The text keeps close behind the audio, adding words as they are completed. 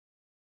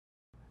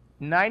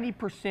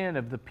90%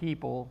 of the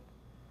people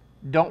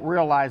don't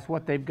realize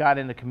what they've got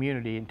in the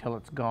community until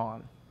it's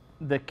gone.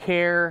 The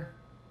care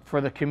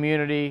for the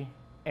community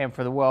and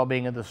for the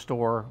well-being of the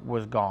store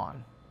was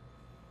gone.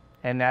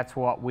 And that's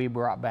what we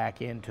brought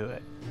back into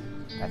it.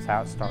 That's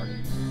how it started.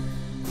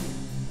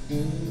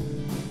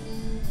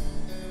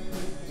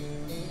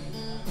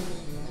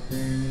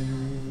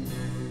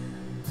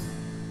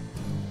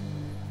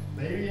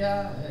 Baby,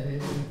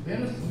 I've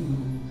been a fool,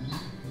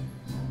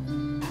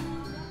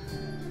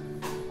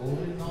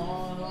 holding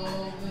on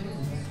all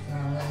this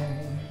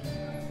time,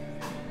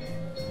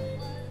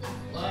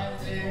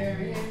 like there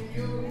in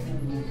your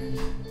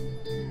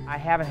room. I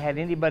haven't had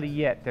anybody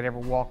yet that ever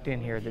walked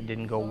in here that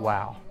didn't go,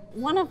 wow.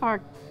 One of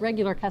our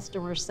regular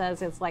customers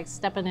says it's like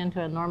stepping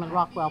into a Norman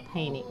Rockwell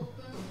painting.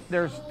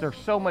 There's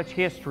so much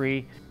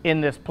history in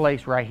this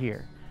place right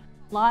here.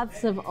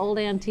 Lots of old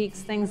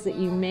antiques, things that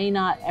you may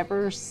not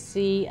ever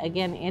see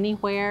again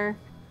anywhere.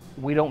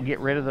 We don't get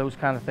rid of those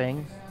kind of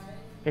things.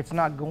 It's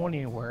not going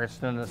anywhere. It's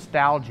the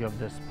nostalgia of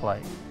this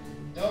place.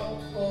 Don't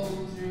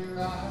close your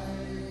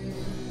eyes.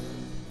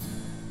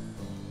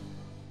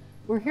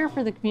 We're here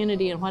for the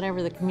community, and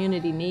whatever the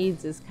community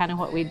needs is kind of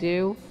what we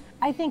do.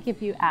 I think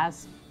if you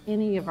ask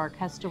any of our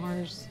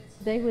customers,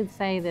 they would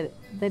say that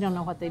they don't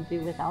know what they'd do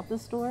without the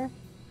store.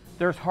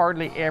 There's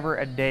hardly ever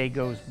a day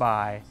goes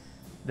by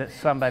that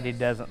somebody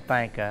doesn't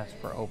thank us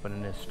for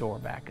opening this store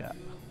back up.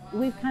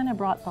 We've kind of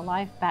brought the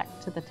life back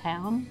to the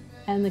town,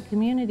 and the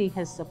community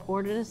has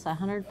supported us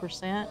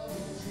 100%.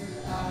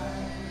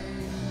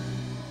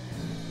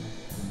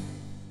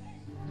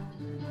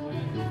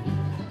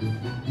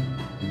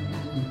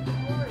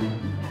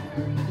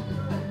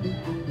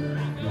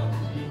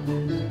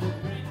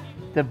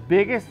 The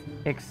biggest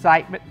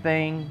excitement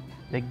thing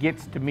that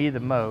gets to me the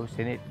most,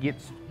 and it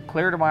gets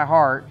clear to my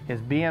heart, is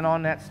being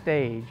on that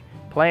stage,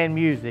 playing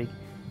music,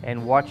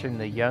 and watching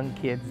the young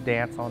kids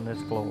dance on this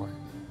floor.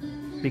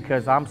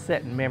 Because I'm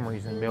setting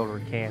memories in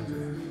Mildred,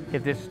 Kansas.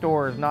 If this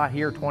store is not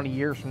here 20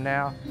 years from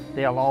now,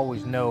 they'll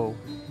always know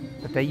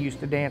that they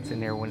used to dance in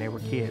there when they were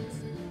kids.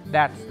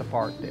 That's the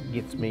part that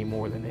gets me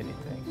more than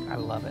anything. I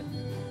love it.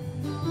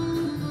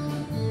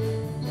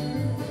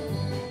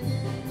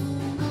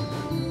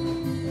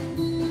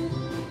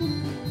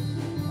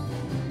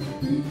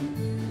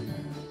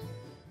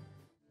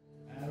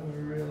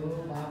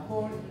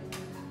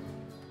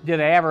 Did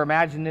I ever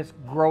imagine this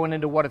growing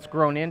into what it's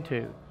grown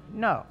into?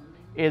 No.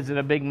 Is it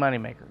a big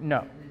moneymaker?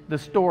 No. The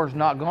store's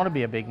not going to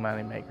be a big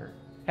moneymaker.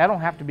 I don't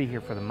have to be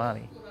here for the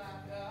money.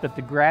 But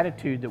the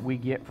gratitude that we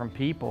get from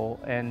people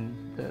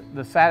and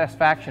the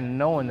satisfaction of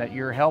knowing that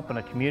you're helping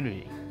a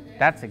community,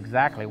 that's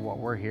exactly what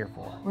we're here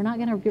for. We're not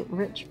going to get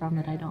rich from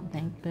it, I don't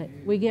think, but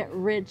we get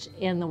rich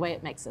in the way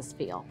it makes us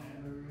feel.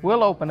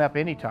 We'll open up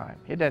anytime.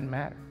 It doesn't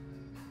matter.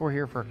 We're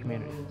here for a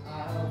community.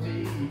 I'll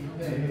be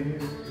there.